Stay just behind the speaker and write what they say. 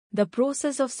The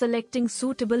process of selecting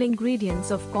suitable ingredients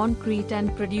of concrete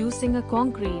and producing a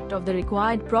concrete of the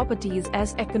required properties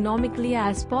as economically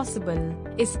as possible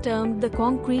is termed the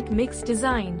concrete mix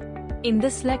design. In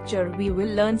this lecture we will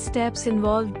learn steps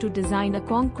involved to design a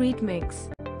concrete mix.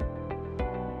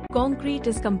 Concrete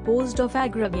is composed of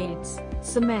aggregates,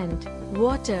 cement,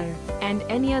 water, and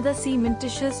any other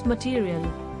cementitious material.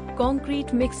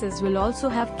 Concrete mixes will also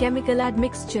have chemical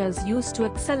admixtures used to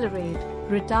accelerate,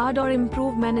 retard or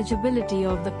improve manageability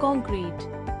of the concrete.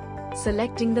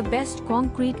 Selecting the best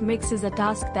concrete mix is a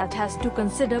task that has to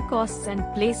consider costs and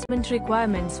placement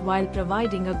requirements while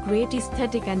providing a great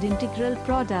aesthetic and integral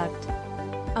product.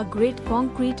 A great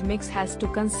concrete mix has to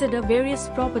consider various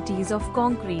properties of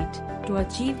concrete to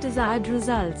achieve desired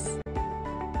results.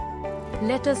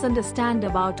 Let us understand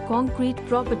about concrete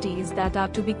properties that are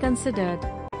to be considered.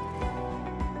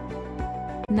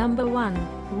 Number 1.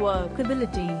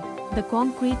 Workability. The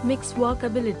concrete mix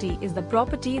workability is the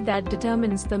property that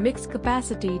determines the mix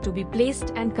capacity to be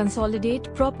placed and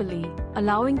consolidate properly,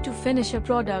 allowing to finish a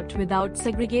product without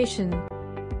segregation.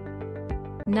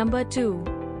 Number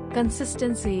 2.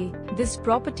 Consistency. This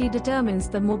property determines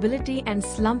the mobility and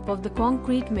slump of the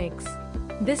concrete mix.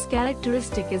 This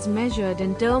characteristic is measured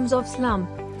in terms of slump.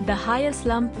 The higher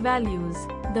slump values,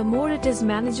 the more it is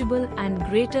manageable and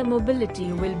greater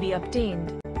mobility will be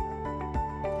obtained.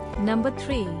 Number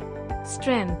 3.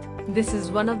 Strength. This is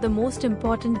one of the most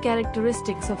important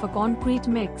characteristics of a concrete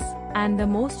mix, and the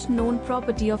most known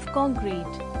property of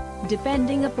concrete.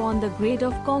 Depending upon the grade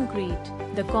of concrete,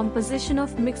 the composition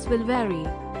of mix will vary.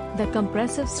 The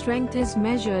compressive strength is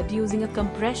measured using a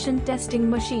compression testing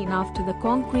machine after the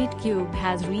concrete cube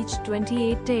has reached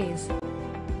 28 days.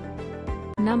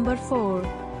 Number 4.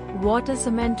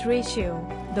 Water-cement ratio.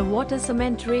 The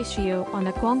water-cement ratio on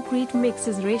a concrete mix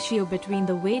is ratio between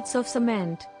the weights of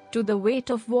cement to the weight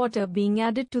of water being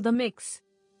added to the mix.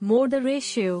 More the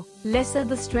ratio, lesser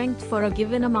the strength for a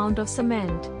given amount of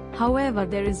cement. However,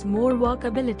 there is more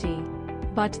workability.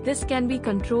 But this can be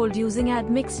controlled using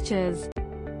admixtures.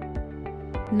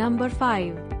 Number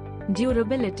 5.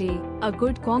 Durability. A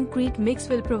good concrete mix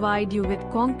will provide you with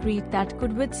concrete that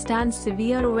could withstand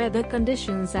severe weather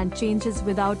conditions and changes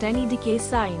without any decay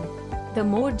sign. The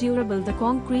more durable the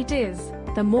concrete is,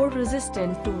 the more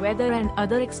resistant to weather and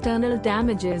other external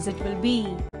damages it will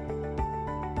be.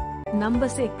 Number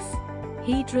 6.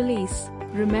 Heat release.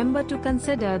 Remember to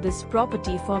consider this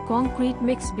property for concrete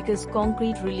mix because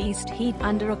concrete released heat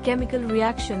under a chemical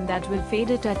reaction that will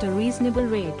fade it at a reasonable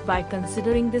rate. By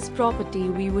considering this property,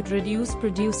 we would reduce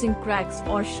producing cracks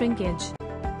or shrinkage.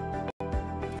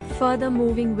 Further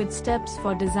moving with steps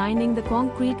for designing the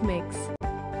concrete mix.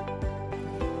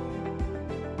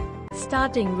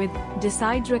 Starting with,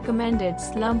 decide recommended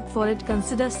slump for it.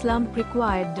 Consider slump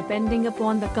required depending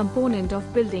upon the component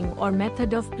of building or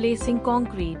method of placing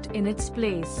concrete in its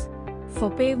place. For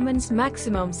pavements,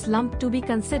 maximum slump to be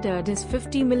considered is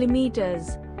 50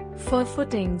 mm. For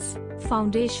footings,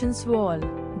 foundations, wall,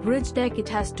 bridge deck, it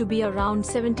has to be around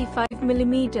 75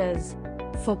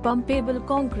 mm. For pumpable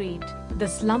concrete, the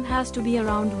slump has to be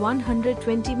around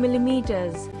 120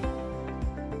 mm.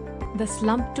 The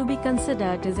slump to be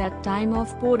considered is at time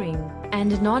of pouring,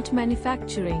 and not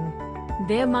manufacturing.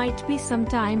 There might be some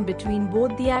time between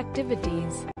both the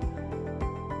activities.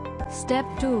 Step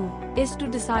 2 is to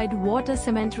decide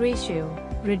water-cement ratio.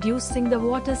 Reducing the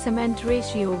water-cement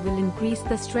ratio will increase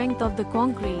the strength of the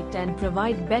concrete and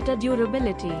provide better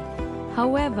durability.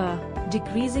 However,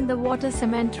 decreasing the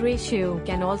water-cement ratio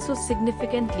can also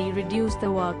significantly reduce the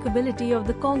workability of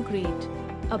the concrete.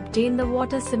 Obtain the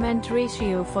water-cement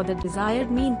ratio for the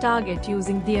desired mean target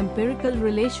using the empirical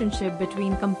relationship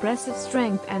between compressive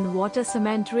strength and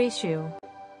water-cement ratio.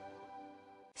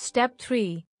 Step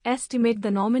 3. Estimate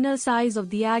the nominal size of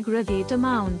the aggregate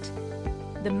amount.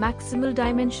 The maximal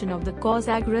dimension of the coarse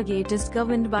aggregate is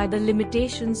governed by the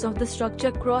limitations of the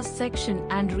structure cross-section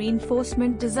and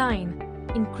reinforcement design.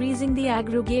 Increasing the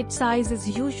aggregate size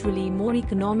is usually more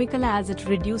economical as it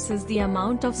reduces the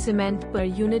amount of cement per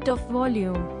unit of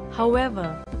volume.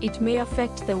 However, it may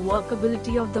affect the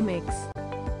workability of the mix.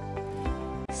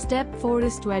 Step 4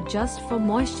 is to adjust for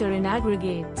moisture in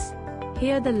aggregates.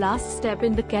 Here the last step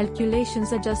in the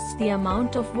calculations adjusts the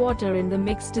amount of water in the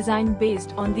mix design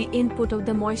based on the input of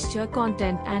the moisture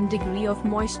content and degree of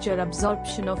moisture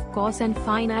absorption of coarse and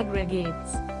fine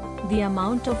aggregates. The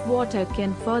amount of water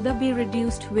can further be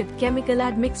reduced with chemical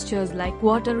admixtures like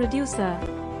water reducer.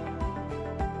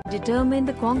 Determine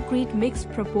the concrete mix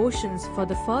proportions for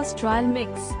the first trial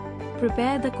mix.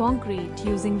 Prepare the concrete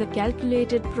using the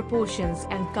calculated proportions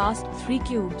and cast 3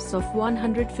 cubes of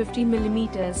 150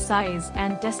 mm size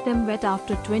and test them wet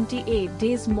after 28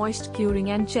 days moist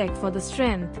curing and check for the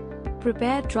strength.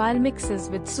 Prepare trial mixes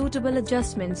with suitable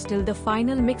adjustments till the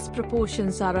final mix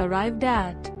proportions are arrived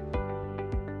at.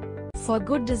 For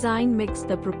good design mix,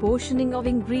 the proportioning of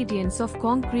ingredients of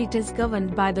concrete is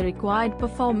governed by the required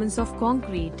performance of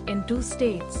concrete in 2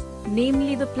 states,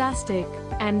 namely the plastic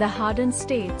and the hardened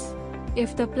states.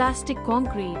 If the plastic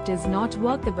concrete is not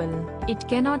workable, it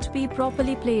cannot be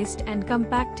properly placed and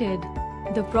compacted.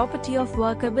 The property of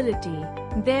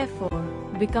workability, therefore,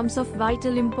 becomes of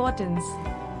vital importance.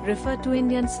 Refer to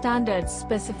Indian Standards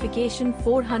Specification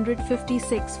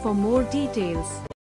 456 for more details.